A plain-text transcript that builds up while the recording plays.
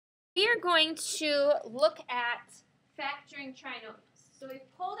are going to look at factoring trinomials. So we've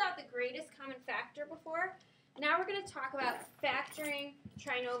pulled out the greatest common factor before. Now we're going to talk about factoring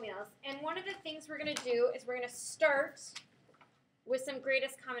trinomials. And one of the things we're going to do is we're going to start with some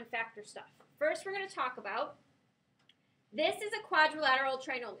greatest common factor stuff. First, we're going to talk about, this is a quadrilateral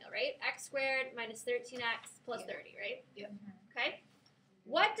trinomial, right? X squared minus 13x plus 30, right? Yep. Okay.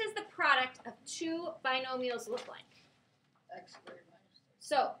 What does the product of two binomials look like? X squared minus 30.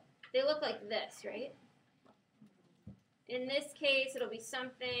 So they look like this, right? In this case, it'll be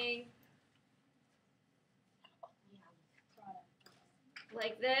something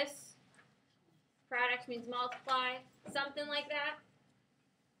like this. Product means multiply, something like that.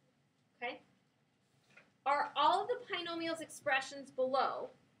 Okay? Are all of the binomials expressions below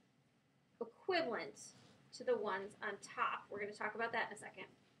equivalent to the ones on top? We're going to talk about that in a second.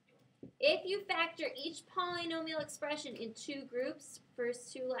 If you factor each polynomial expression in two groups,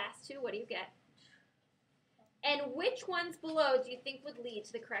 first two, last two, what do you get? And which ones below do you think would lead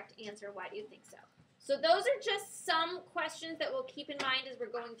to the correct answer? Why do you think so? So those are just some questions that we'll keep in mind as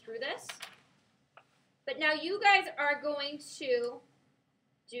we're going through this. But now you guys are going to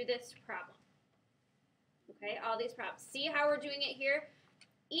do this problem. Okay, all these problems. See how we're doing it here?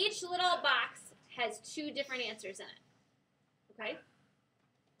 Each little box has two different answers in it. Okay?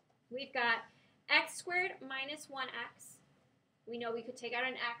 We've got x squared minus 1x. We know we could take out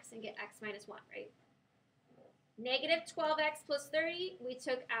an x and get x minus 1, right? Negative 12x plus 30, we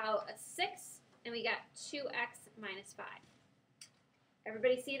took out a 6, and we got 2x minus 5.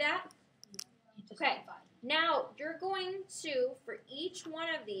 Everybody see that? Okay, now you're going to, for each one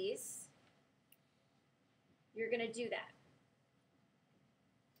of these, you're going to do that.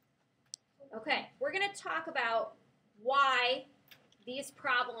 Okay, we're going to talk about why these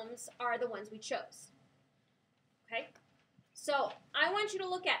problems are the ones we chose. Okay, so I want you to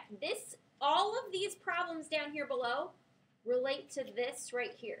look at this. All of these problems down here below relate to this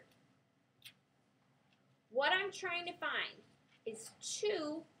right here. What I'm trying to find is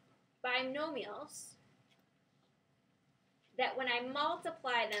two binomials that when I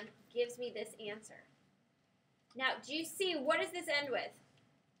multiply them gives me this answer. Now, do you see, what does this end with?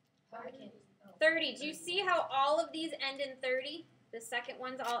 30. Do you see how all of these end in 30? The second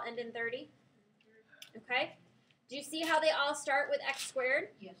ones all end in 30? Okay. Do you see how they all start with x squared?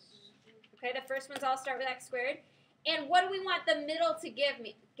 Yes. Okay, the first ones all start with x squared. And what do we want the middle to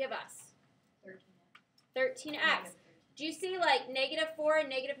give us? 13x. 13x. Do you see like negative 4 and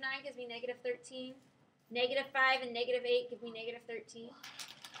negative 9 gives me negative 13? Negative 5 and negative 8 give me negative 13.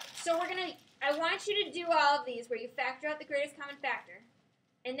 So I want you to do all of these where you factor out the greatest common factor.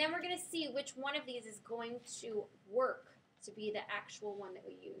 And then we're going to see which one of these is going to work to be the actual one that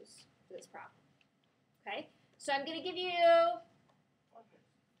we use for this problem. Okay? So I'm going to give you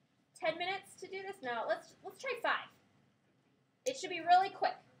 10 minutes to do this. No, let's try 5. It should be really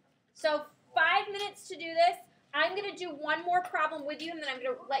quick. So 5 minutes to do this. I'm going to do one more problem with you, and then I'm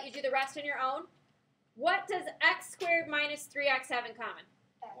going to let you do the rest on your own. What does x squared minus 3x have in common?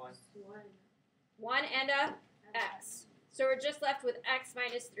 1 and a x. So we're just left with x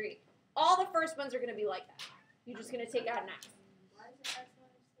minus 3. All the first ones are going to be like that. You're just going to take out an x. Why is it x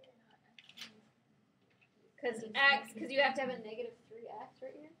minus 3 and not x? Because you have to have a negative 3x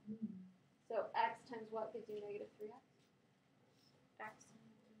right here. So x times what gives you negative 3x? X.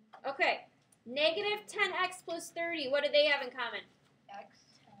 Okay. Negative 10x plus 30. What do they have in common?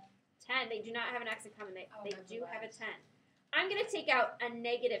 X. 10. They do not have an x in common. They do have a 10. I'm going to take out a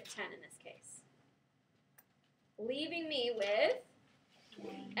negative 10 in this case, leaving me with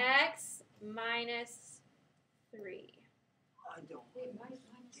x minus 3. I don't. Wait, why is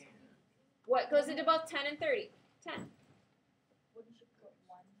minus 3? What goes into both 10 and 30? 10. Wouldn't you put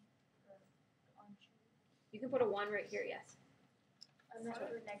 1 on You can put a 1 right here, yes. I'm not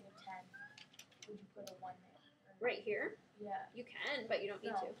for negative 10. Would you put a 1 there? Right here? Yeah. You can, but you don't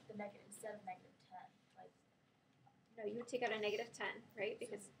need to. The negative instead of negative 10. Like, No, you would take out a negative 10, right?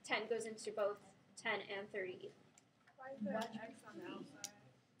 Because 10 goes into both 10 and 30 why is there an x on the outside?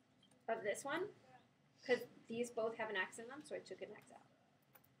 of this one. Because these both have an x in them, so I took an x out.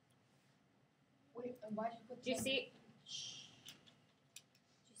 Wait, and why did you put Do you see?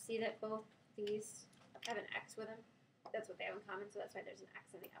 Do you see that both these have an x with them? That's what they have in common, so that's why there's an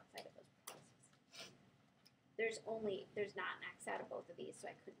x on the outside of those parentheses. There's not an x out of both of these, so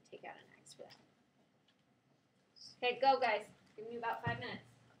I couldn't take out an x for that. Okay, go guys. Give me about 5 minutes.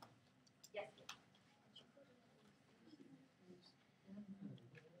 Yes.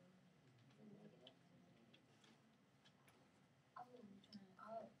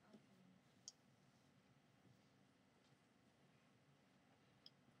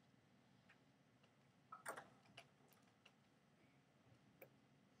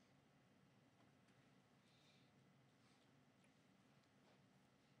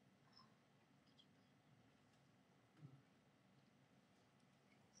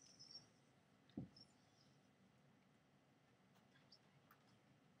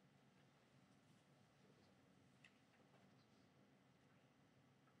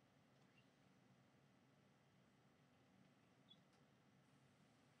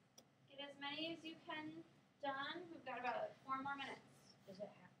 many as you can done. We've got about 4 more minutes. Does it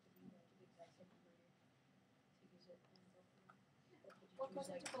have to be like the exact same number to use it in both of them? Or could you What goes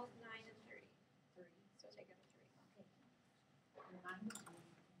use like into both 9 and 30? 3? So take out a 3. Okay. And 9 would be.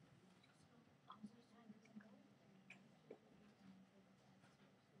 How much time does it go?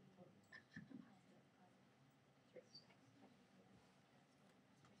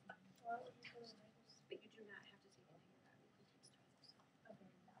 But you do not have to take anything of that because it's twice. Okay,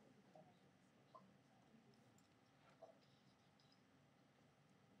 that would be better.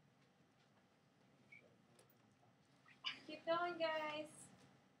 Keep going, guys.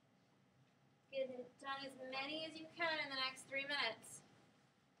 Get done as many as you can in the next 3 minutes.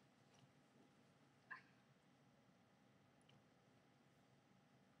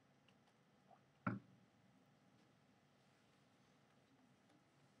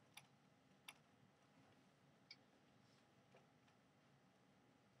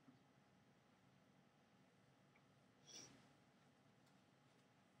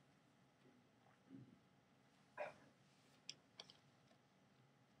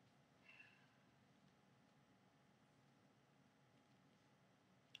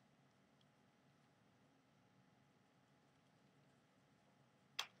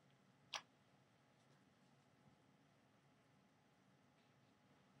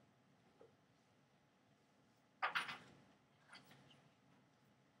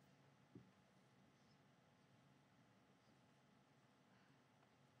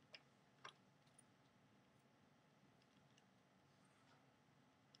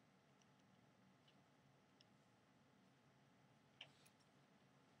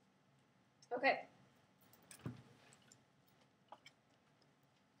 Okay.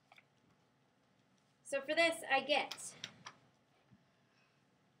 So for this, I get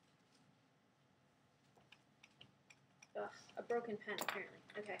a broken pen, apparently.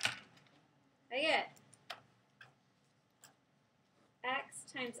 Okay. I get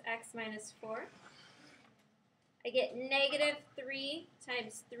x times x minus 4. I get negative 3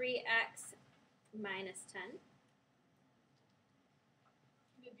 times 3x minus 10.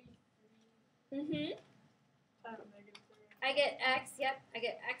 Maybe Mm-hmm. negative 3. I get x, yep, I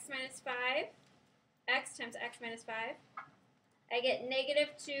get x minus 5. X times x minus 5. I get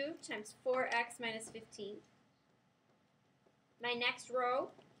negative 2 times 4x minus 15. My next row,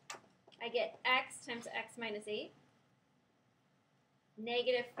 I get x times x minus 8.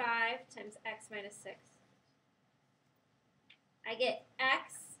 Negative 5 times x minus 6. I get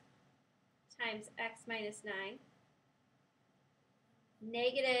x times x minus 9.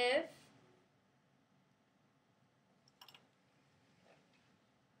 Negative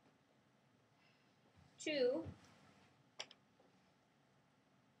 2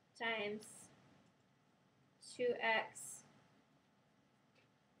 times 2x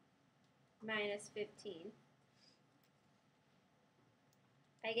minus 15.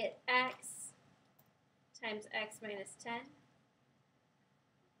 I get x times x minus 10.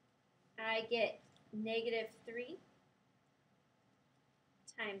 I get negative 3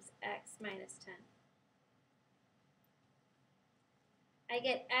 times x minus 10. I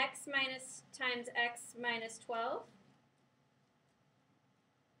get x minus times x minus 12.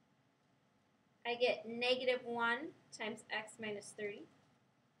 I get negative 1 times x minus 30.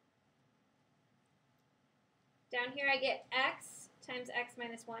 Down here I get x times x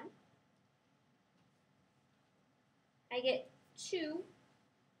minus 1. I get 2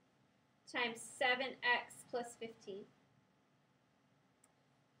 times 7x plus 15.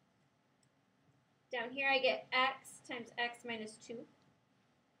 Down here I get x times x minus 2.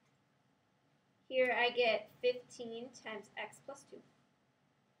 Here I get 15 times x plus 2.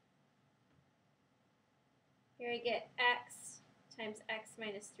 Here I get x times x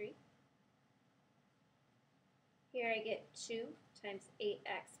minus 3. Here I get 2 times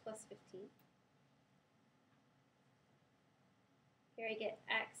 8x plus 15. Here I get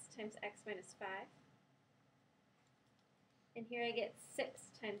x times x minus 5. And here I get 6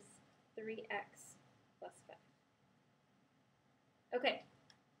 times 3x plus 5. Okay.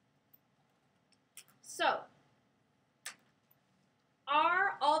 So,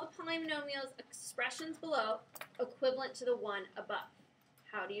 are all the polynomials expressions below equivalent to the one above?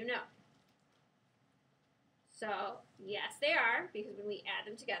 How do you know? So, yes, they are, because when we add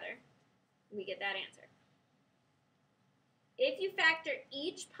them together, we get that answer. If you factor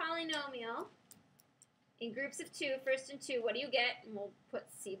each polynomial in groups of 2, first and 2, what do you get? And we'll put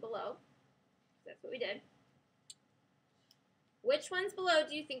C below. That's what we did. Which ones below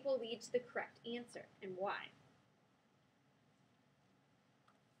do you think will lead to the correct answer, and why?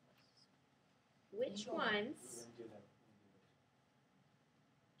 Which ones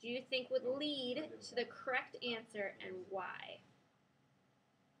do you think would lead to the correct answer and why?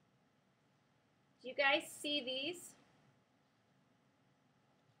 Do you guys see these?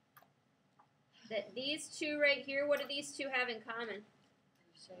 That these two right here, what do these two have in common?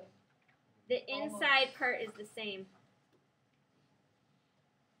 The inside part is the same.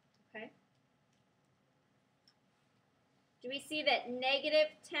 Okay. Do we see that negative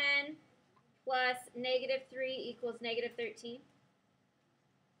 10 plus negative 3 equals negative 13?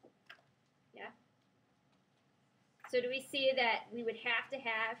 Yeah. So do we see that we would have to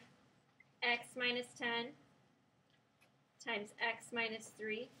have x minus 10 times x minus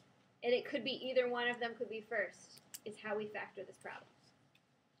 3? And it could be either one of them could be first, is how we factor this problem.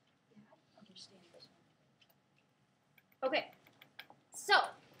 Yeah, I don't understand this one. Okay, so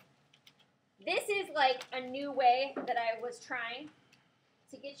this is like a new way that I was trying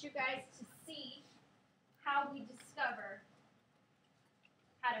to get you guys to see how we discover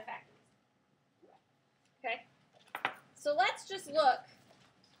how to factor these. Okay, so let's just look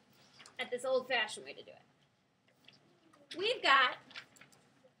at this old-fashioned way to do it. We've got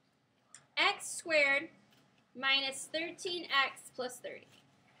x squared minus 13x plus 30.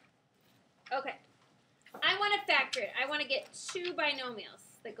 Okay. I want to factor it. I want to get two binomials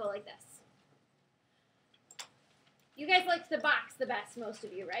that go like this. You guys like the box the best, most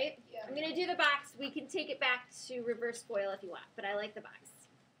of you, right? Yeah. I'm going to do the box. We can take it back to reverse FOIL if you want, but I like the box.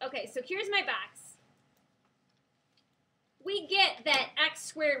 Okay, so here's my box. We get that x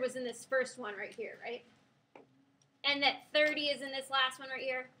squared was in this first one right here, right? And that 30 is in this last one right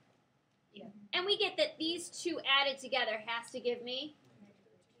here. Yeah. And we get that these two added together has to give me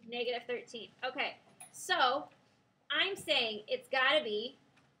negative 13. Okay, so I'm saying it's got to be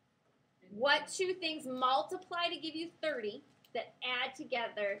what two things multiply to give you 30 that add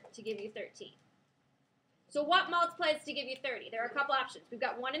together to give you 13. So what multiplies to give you 30? There are a couple options. We've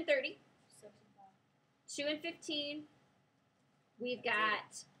got 1 and 30, 2 and 15, we've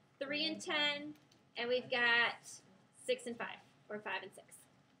got 3 and 10, and we've got 6 and 5, or 5 and 6.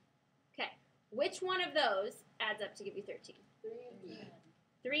 Okay, which one of those adds up to give you 13?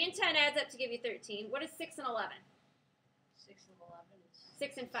 3 and 10 adds up to give you 13. What is 6 and 11? 6 and 11 is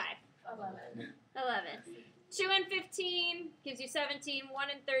 6 and 5. 11. 11. 2 and 15 gives you 17. 1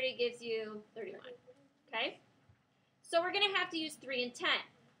 and 30 gives you 31. Okay? So we're going to have to use 3 and 10.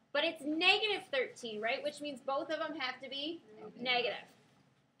 But it's negative 13, right? Which means both of them have to be negative.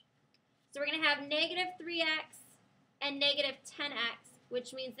 So we're going to have negative 3x and negative 10x,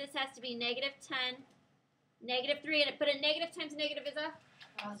 which means this has to be negative 10, negative 3. But a negative times a negative is a?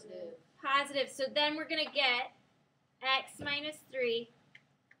 Positive. Positive. So then we're going to get x minus 3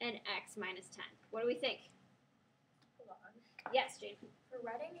 and x minus 10. What do we think? Hold on. Yes, Jane. For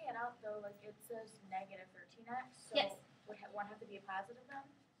writing it out though, like it says negative 13x, so Yes. would one have to be a positive then?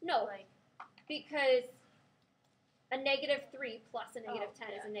 No, Like, because a negative 3 plus a negative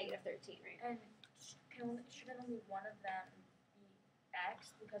 10 is yeah. a negative 13, right? and shouldn't only one of them be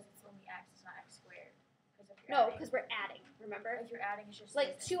x because it's only x, it's not x squared. Because if you're No, adding, because we're adding, remember? if you're adding, it's just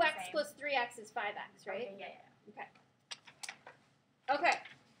Like it's the 2x same. plus 3x is 5x, right? Okay, yeah. Okay.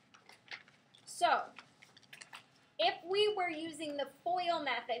 So, if we were using the FOIL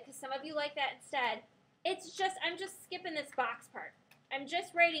method, because some of you like that instead, I'm just skipping this box part. I'm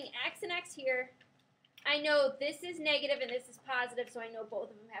just writing x and x here. I know this is negative and this is positive, so I know both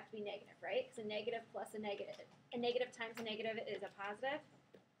of them have to be negative, right? Because a negative plus a negative times a negative is a positive.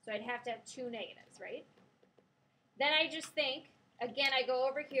 So I'd have to have two negatives, right? Then I just think, again, I go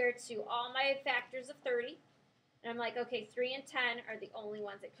over here to all my factors of 30, and I'm like, okay, 3 and 10 are the only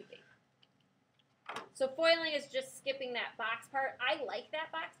ones it could be. So foiling is just skipping that box part. I like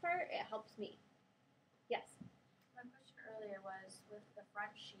that box part. It helps me. Yes? My question earlier was with the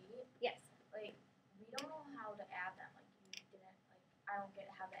front sheet, Yes. like, we don't know how to add them. Like, you didn't, like, I don't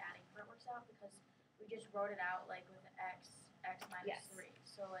get how the adding part works out because we just wrote it out, like, with x minus Yes. 3.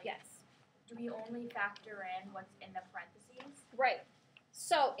 So, like, Yes. do we only factor in what's in the parentheses? Right.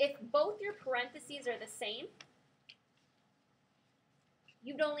 So if both your parentheses are the same,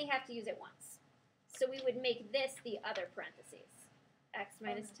 you'd only have to use it once. So we would make this the other parentheses. X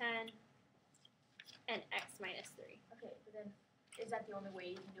minus 10 and x minus 3. Okay, but then is that the only way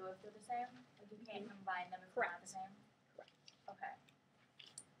you can do it if they're the same? Like, you can't combine them if they're not the same? Correct. Okay.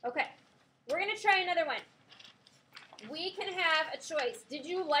 Okay. We're going to try another one. We can have a choice. Did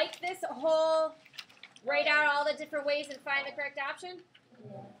you like this whole write out all the different ways and find the correct option?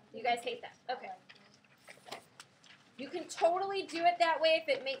 Yeah. You guys hate that. Okay. I like this. You can totally do it that way if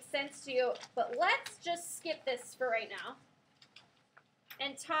it makes sense to you, but let's just skip this for right now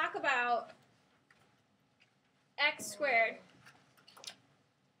and talk about x squared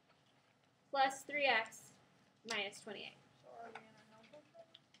plus 3x minus 28. So are we in our notebook?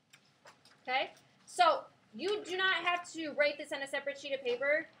 Okay? So you do not have to write this on a separate sheet of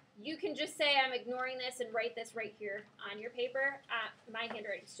paper. You can just say I'm ignoring this and write this right here on your paper. My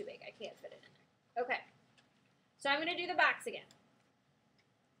handwriting's too big. I can't fit it in there. Okay. So I'm going to do the box again.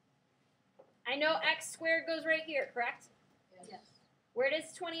 I know x squared goes right here, correct? Yes. Where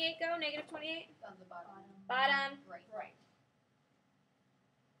does 28 go? Negative 28? On the bottom. Bottom. Right.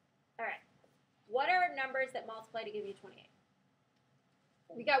 All right. What are numbers that multiply to give you 28?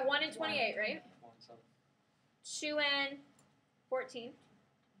 We got 1 and 28, right? 2 and 14.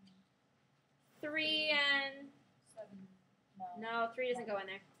 3 and... 7. No, 3 doesn't go in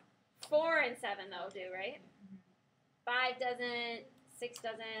there. 4 and 7, though, do, right? 5 doesn't. 6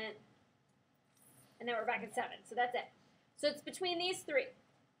 doesn't. And then we're back at 7. So that's it. So it's between these three.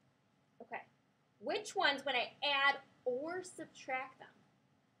 Okay. Which ones, when I add or subtract them,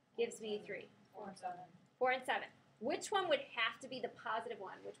 gives me 3? 4 and 7. 4 and 7. Which one would have to be the positive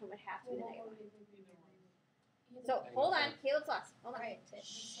one? Which one would have to be the negative one? So, hold on. Caleb's lost. Hold on. Alright,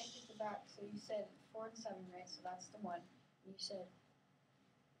 take it back. So you said 4 and 7, right? So that's the one. You said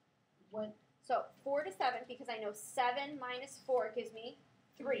what? So, 4 to 7, because I know 7 minus 4 gives me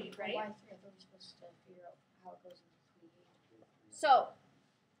 3, right? Why 3? I thought we were supposed to figure out how it goes into 28. So,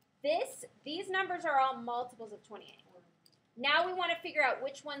 these numbers are all multiples of 28. Now we want to figure out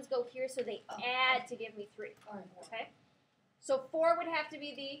which ones go here so they add to give me 3. Alright. Okay? So 4 would have to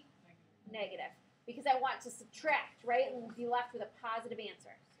be the negative because I want to subtract, right? And be left with a positive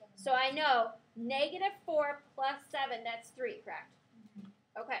answer. So I know negative 4 plus 7, that's 3, correct?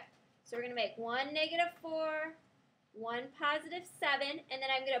 Okay. So we're going to make 1 negative 4, 1 positive 7, and then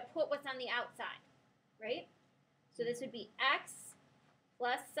I'm going to put what's on the outside, right? So this would be x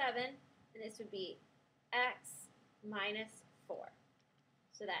plus 7, and this would be x minus 4.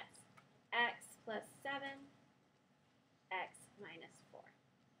 So that's x plus 7, x minus 4.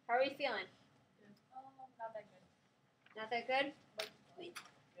 How are we feeling? Not that good. Not that good?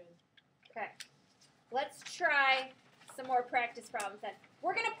 Okay. Let's try some more practice problems then.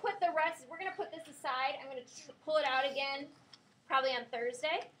 We're going to put this aside. I'm going to pull it out again probably on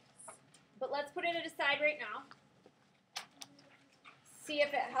Thursday. But let's put it aside right now. See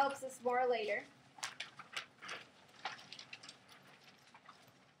if it helps us more later.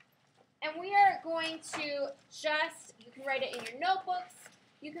 And we are going to you can write it in your notebooks.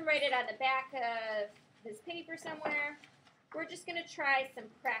 You can write it on the back of this paper somewhere. We're just going to try some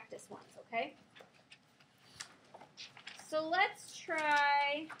practice ones, okay? So let's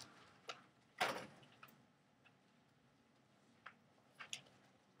try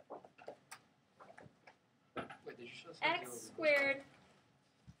Wait, did you show us how to do a x reverse squared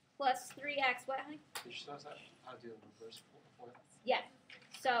plus 3x. What, honey? Did you show us how to do a reverse before? Yeah.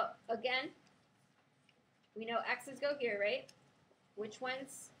 So again, we know x's go here, right? Which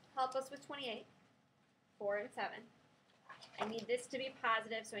ones help us with 28? 4 and 7. I need this to be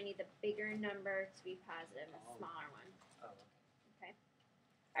positive, so I need the bigger number to be positive, the smaller one. Oh, okay.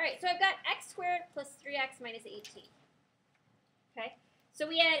 All right, so I've got x squared plus 3x minus 18. Okay, so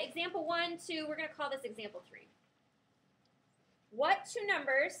we had example 1, 2. We're going to call this example 3. What two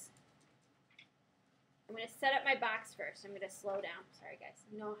numbers? I'm going to set up my box first. I'm going to slow down. Sorry, guys.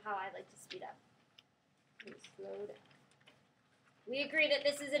 You know how I like to speed up. Let me slow down. We agree that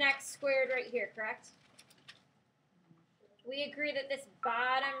this is an x squared right here, correct? We agree that this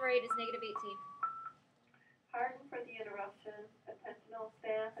bottom right is negative 18. Pardon for the interruption. Attentional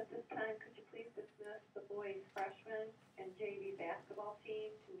staff, at this time, could you please dismiss the boys freshman and JV basketball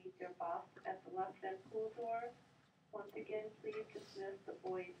team to meet their boss at the left end pool door? Once again, please dismiss the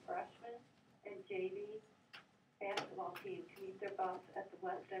boys freshman and JV basketball team to meet their boss at the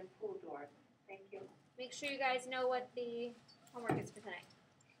west end pool door. Thank you. Make sure you guys know what the homework is for tonight.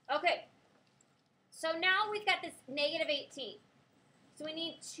 Okay. So now we've got this negative 18. So we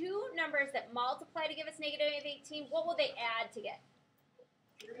need two numbers that multiply to give us negative 18. What will they add to get?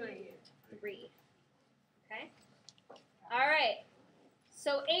 3. 3. Okay? All right.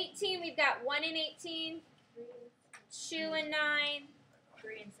 So 18, we've got 1 and 18, 2 and 9,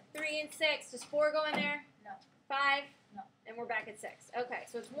 3 and 6. 3 and 6. Does 4 go in there? No. 5? No. And we're back at 6. Okay,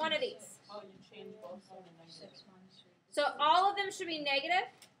 so it's one of these. Oh, you changed both of them to negative. 6 minus 3. So all of them should be negative?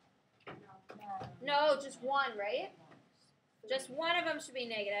 No. No, just one, right? Just one of them should be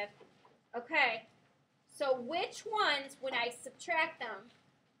negative. Okay. So which ones, when I subtract them,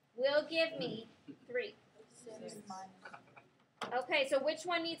 will give me 3? 6 minus Okay, so which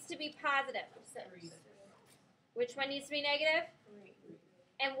one needs to be positive? 6. Which one needs to be negative? 3.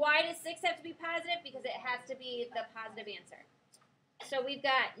 And why does 6 have to be positive? Because it has to be the positive answer. So we've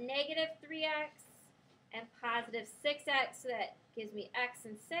got negative 3x and positive 6x, so that gives me x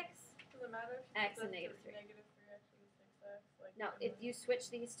and 6. Does it matter if X you and negative 3. negative 3x and 6x? Like, No, in if the- you switch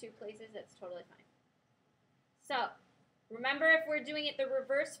these two places, that's totally fine. So, remember if we're doing it the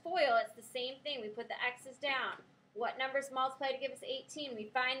reverse FOIL, it's the same thing. We put the x's down. What numbers multiply to give us 18? We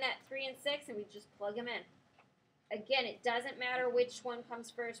find that 3 and 6 and we just plug them in. Again, it doesn't matter which one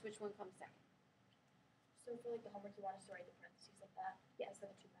comes first, which one comes second. So for like the homework, you want us to write the parentheses like that? Yes.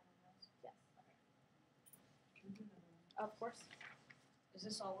 Like for the two binomials? Yes. Of course. Is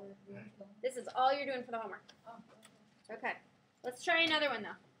this all we're doing for them? This is all you're doing for the homework. Oh, Okay. Let's try another one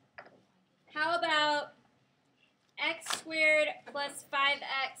though. How about x squared plus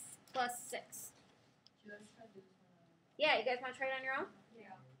 5x plus 6? Yeah, you guys want to try it on your own?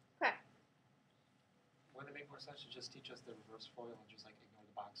 Wouldn't it make more sense to just teach us the reverse FOIL and just like ignore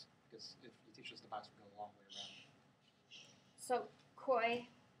the box? Because if you teach us the box, we go a long way around. So, Coy,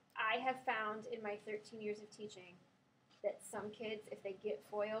 I have found in my 13 years of teaching that some kids, if they get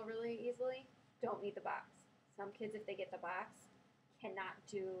FOIL really easily, don't need the box. Some kids, if they get the box, cannot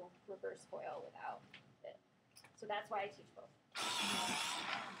do reverse FOIL without it. So that's why I teach both.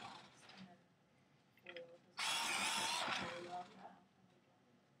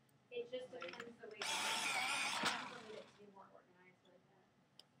 It just depends the way you need it to be more organized like that.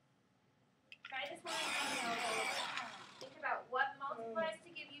 Try this one and then I'll go over it. Think about what multiplies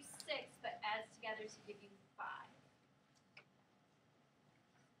to give you 6 but adds together to give you 5.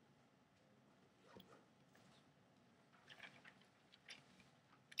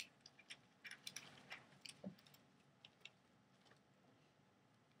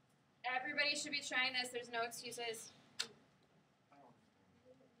 Everybody should be trying this. There's no excuses.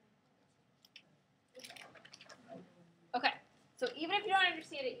 Okay, so even if you don't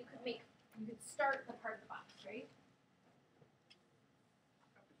understand it, you could start the part of the box, right?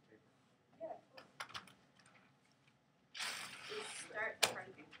 Just start the part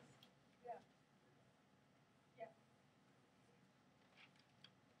of the box.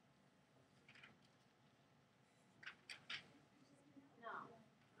 No,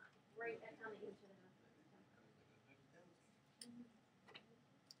 right that's on the answer.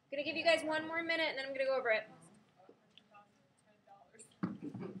 Gonna give you guys one more minute and then I'm gonna go over it.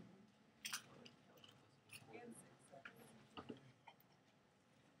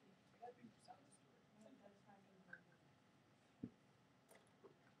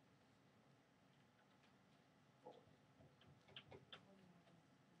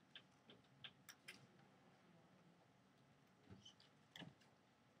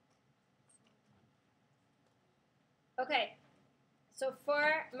 Okay, so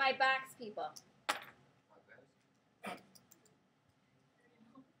for my box people,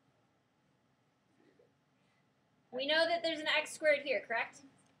 we know that there's an x squared here, correct?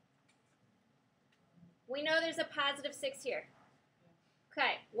 We know there's a positive 6 here.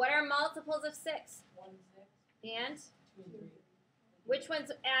 Okay, what are multiples of 6? 1, 6, And 2, and 3. which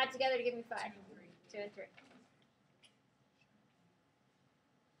ones add together to give me 5? 2 and 3. 2 and 3.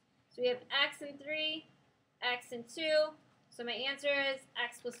 So we have x and 3, x and 2. So my answer is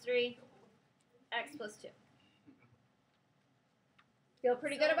x plus 3, x plus 2. Feel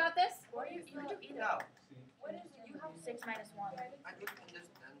pretty good about this? Or you can do either. No, What is you have 6 minus 1? I don't understand.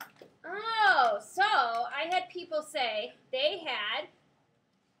 Oh, so I had people say they had,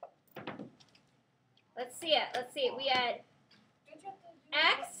 let's see it, we had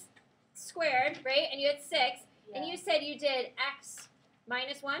x squared, right, and you had 6, and you said you did x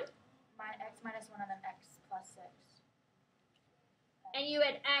minus 1, X minus 1 and then x plus 6. and you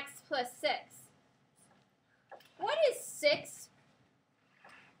had x plus 6. What is 6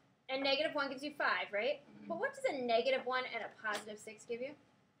 and negative 1 gives you 5, right? But what does a negative 1 and a positive 6 give you?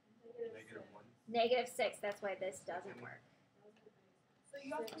 Negative 1. Negative 6, that's why this doesn't work. So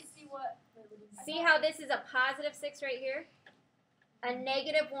you have to see what. See how this is a positive 6 right here? A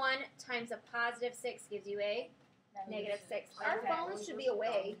negative 1 times a positive 6 gives you a negative 6. Our Okay. phones should be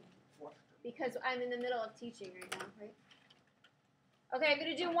away because I'm in the middle of teaching right now, right? Okay, I'm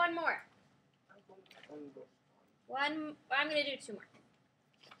going to do one more. I'm going to do 2 more.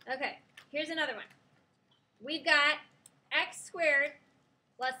 Okay, here's another one. We've got x squared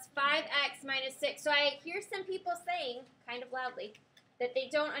plus 5x minus 6. So I hear some people saying, kind of loudly, that they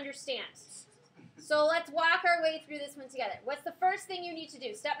don't understand. So let's walk our way through this one together. What's the first thing you need to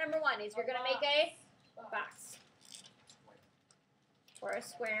do? Step number 1 is you're going to make a box. Or a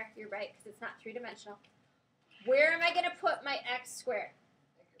square, you're right, because it's not 3-dimensional. Where am I going to put my x squared?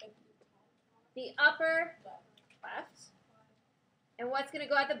 The upper left. And what's going to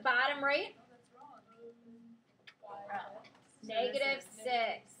go at the bottom right? Negative 6.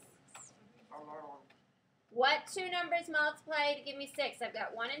 What two numbers multiply to give me 6? I've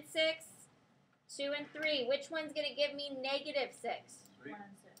got 1 and 6, 2 and 3. Which one's going to give me negative 6? 3.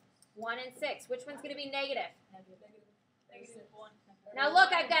 1 and 6. Which one's going to be negative? Negative 1. Now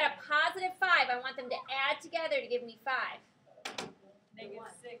look, I've got a positive 5. I want them to add together to give me 5. Negative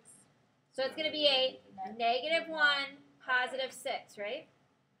 6. So it's going to be a negative 1, positive 6, right?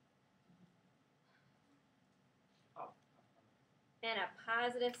 And a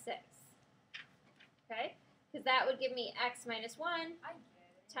positive 6. Okay? Because that would give me x minus 1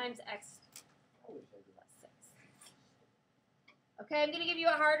 times x plus 6. Okay, I'm going to give you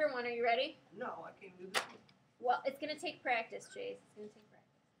a harder one. Are you ready? No, I can't do this one. Well, it's going to take practice, Chase. It's going to take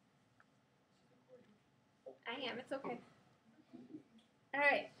practice. I am. It's okay. All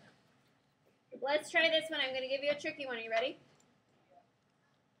right. Let's try this one. I'm going to give you a tricky one. Are you ready?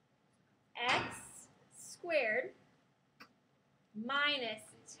 X squared minus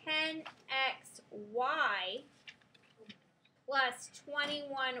 10xy plus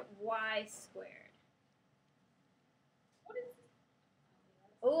 21y squared.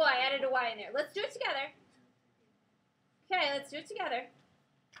 Oh, I added a y in there. Let's do it together. Okay, let's do it together.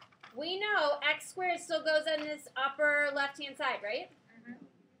 We know x squared still goes on this upper left-hand side, right?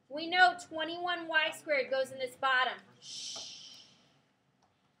 We know 21y squared goes in this bottom. Shh.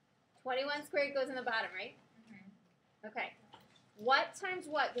 21 squared goes in the bottom, right? Okay. What times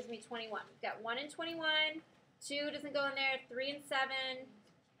what gives me 21? We've got 1 and 21. 2 doesn't go in there. 3 and 7.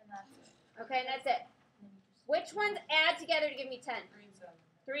 Okay, and that's it. Which ones add together to give me 10?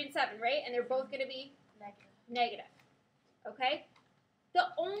 3 and 7, right? And they're both going to be negative. Okay? The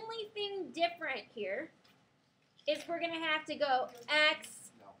only thing different here is we're going to have to go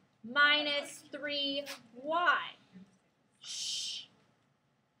x minus 3y. Shh.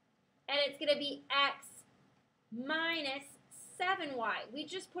 And it's going to be x minus 7y. We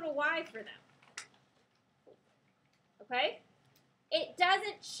just put a y for them. Okay? It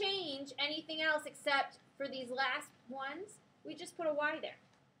doesn't change anything else except for these last ones. We just put a y there.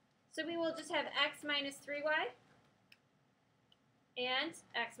 So we will just have x minus 3y and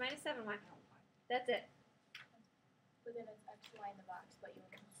x minus 7y. That's it. But then it's x, y in the box, but you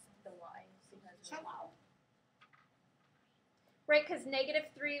want the y because of Right, because negative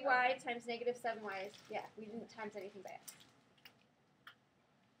 3y times negative 7y is, yeah, we didn't times anything by x.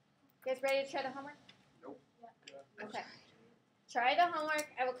 You guys ready to try the homework? Nope. Okay. Try the homework.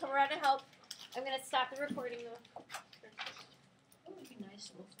 I will come around to help. I'm going to stop the recording though. It would be nice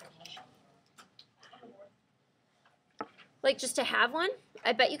to look at Like just to have one?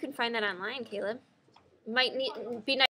 I bet you can find that online, Caleb. Might need be nice.